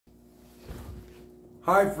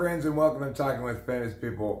Hi friends, and welcome to Talking with Famous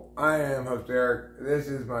People. I am host Eric. This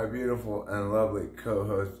is my beautiful and lovely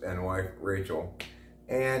co-host and wife Rachel.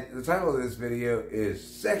 And the title of this video is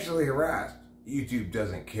Sexually Harassed. YouTube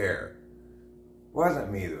doesn't care. It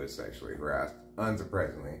wasn't me that was sexually harassed,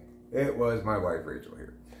 unsurprisingly. It was my wife Rachel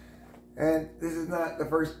here. And this is not the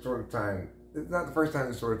first time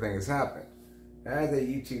this sort of thing has happened. As a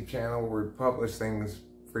YouTube channel where we publish things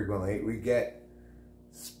frequently, we get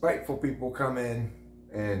spiteful people come in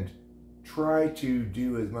and try to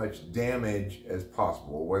do as much damage as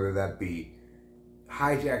possible, whether that be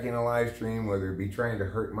hijacking a live stream, whether it be trying to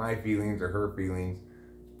hurt my feelings or her feelings.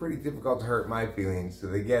 It's pretty difficult to hurt my feelings, so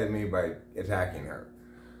they get at me by attacking her.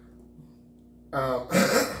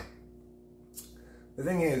 The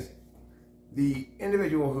thing is, the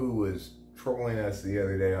individual who was trolling us the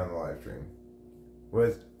other day on the live stream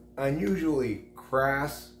was unusually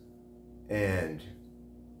crass and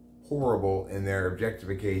horrible in their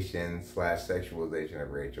objectification / sexualization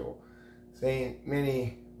of Rachel, saying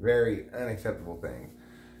many very unacceptable things.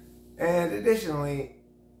 And additionally,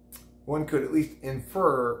 one could at least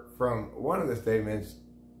infer from one of the statements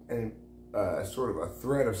and sort of a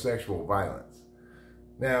threat of sexual violence.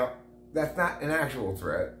 Now, that's not an actual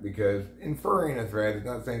threat, because inferring a threat is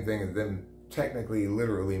not the same thing as them technically,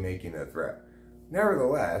 literally making a threat.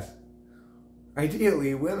 Nevertheless,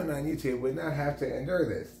 ideally, women on YouTube would not have to endure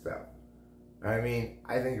this stuff. I mean,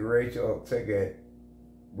 I think Rachel took it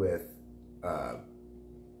with, a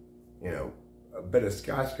bit of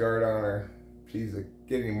Scotch Guard on her. She's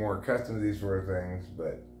getting more accustomed to these sort of things,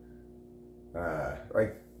 but,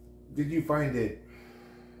 did you find it,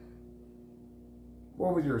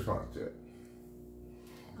 what was your response to it?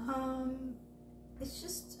 It's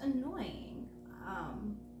just annoying.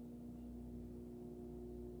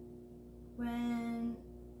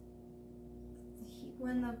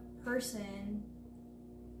 When the person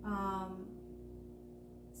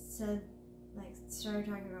started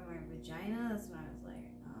talking about my vagina, that's when I was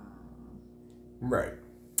like, Right.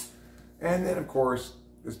 And then, of course,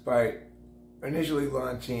 despite initially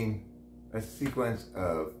launching a sequence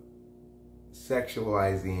of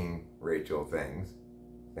sexualizing Rachel things,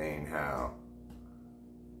 saying how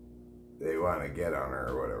they want to get on her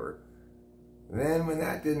or whatever, and then when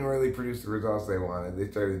that didn't really produce the results they wanted, they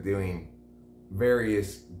started doing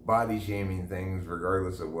various body shaming things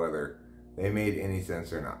regardless of whether they made any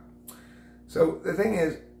sense or not. So the thing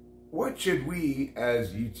is, what should we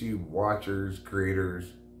as YouTube watchers,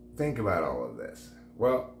 creators, think about all of this?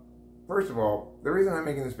 Well, first of all, the reason I'm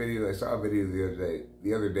making this video is I saw a video the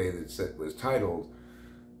other day that was titled,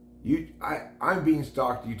 I'm being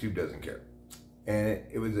stalked, YouTube doesn't care. And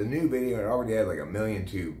it was a new video and it already had like 1.2 million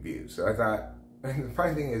views. So I thought, and the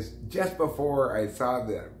funny thing is, just before I saw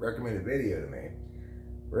the recommended video to me,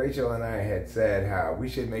 Rachel and I had said how we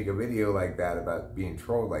should make a video like that about being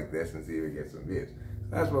trolled like this and see if it gets some views.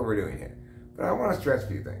 So that's what we're doing here. But I want to stress a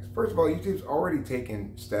few things. First of all, YouTube's already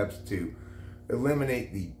taken steps to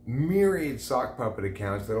eliminate the myriad sock puppet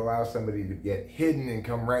accounts that allow somebody to get hidden and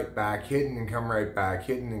come right back, hidden and come right back,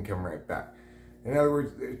 hidden and come right back. In other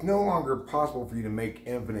words, it's no longer possible for you to make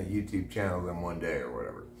infinite YouTube channels in one day or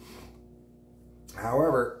whatever.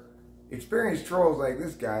 However, experienced trolls like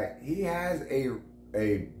this guy, he has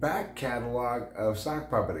a back catalog of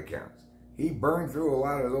sock puppet accounts. He burned through a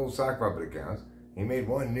lot of his old sock puppet accounts. He made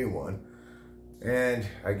one new one. And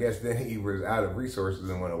I guess then he was out of resources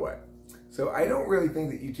and went away. So I don't really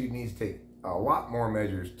think that YouTube needs to take a lot more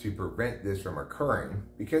measures to prevent this from occurring,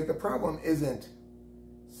 because the problem isn't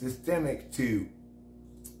systemic to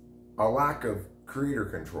a lack of creator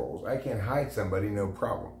controls. I can hide somebody, no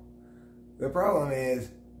problem. The problem is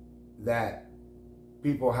that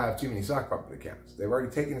people have too many sock puppet accounts. They've already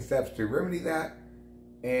taken steps to remedy that,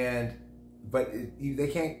 but they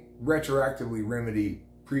can't retroactively remedy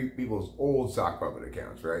people's old sock puppet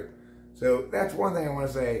accounts, right? So that's one thing I want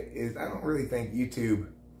to say is I don't really think YouTube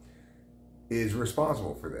is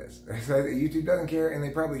responsible for this. YouTube doesn't care, and they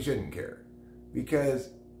probably shouldn't care, because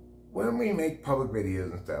when we make public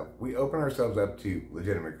videos and stuff, we open ourselves up to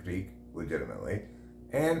legitimate critique, legitimately,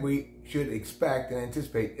 and we should expect and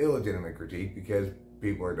anticipate illegitimate critique because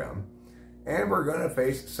people are dumb, and we're going to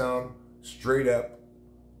face some straight up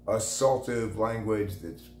assaultive language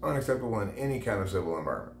that's unacceptable in any kind of civil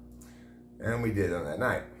environment. And we did on that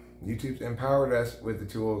night. YouTube's empowered us with the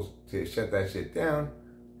tools to shut that shit down,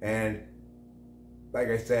 and like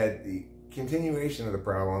I said, the continuation of the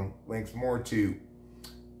problem links more to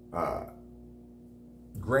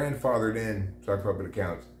grandfathered in sock puppet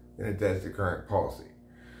accounts than it does to current policy.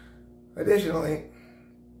 Additionally,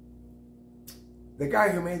 the guy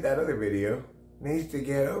who made that other video needs to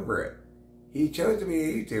get over it. he chose to be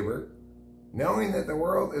a YouTuber knowing that the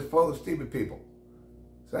world is full of stupid people.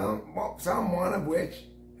 Some one of which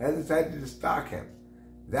has decided to stalk him.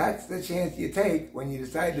 That's the chance you take when you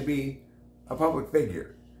decide to be a public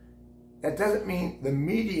figure. That doesn't mean the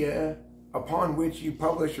media upon which you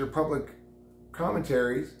publish your public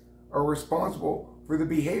commentaries are responsible for the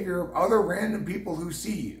behavior of other random people who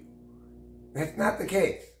see you. That's not the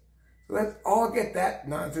case. So let's all get that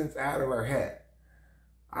nonsense out of our head.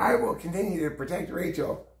 I will continue to protect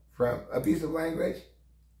Rachel from abusive language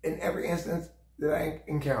in every instance that I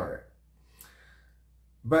encounter.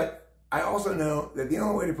 But I also know that the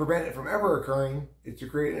only way to prevent it from ever occurring is to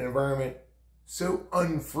create an environment so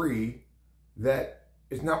unfree that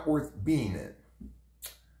it's not worth being in.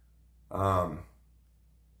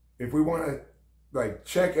 If we want to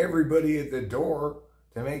check everybody at the door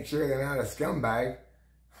to make sure they're not a scumbag,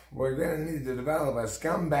 we're going to need to develop a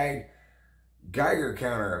scumbag Geiger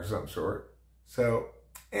counter of some sort. So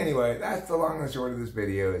anyway, that's the long and short of this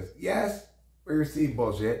video is, yes, we receive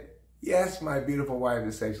bullshit. Yes, my beautiful wife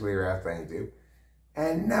is sexually harassed on YouTube.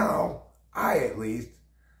 And no, I at least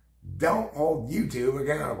don't hold YouTube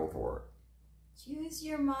accountable for it. Choose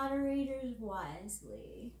your moderators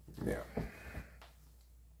wisely. Yeah.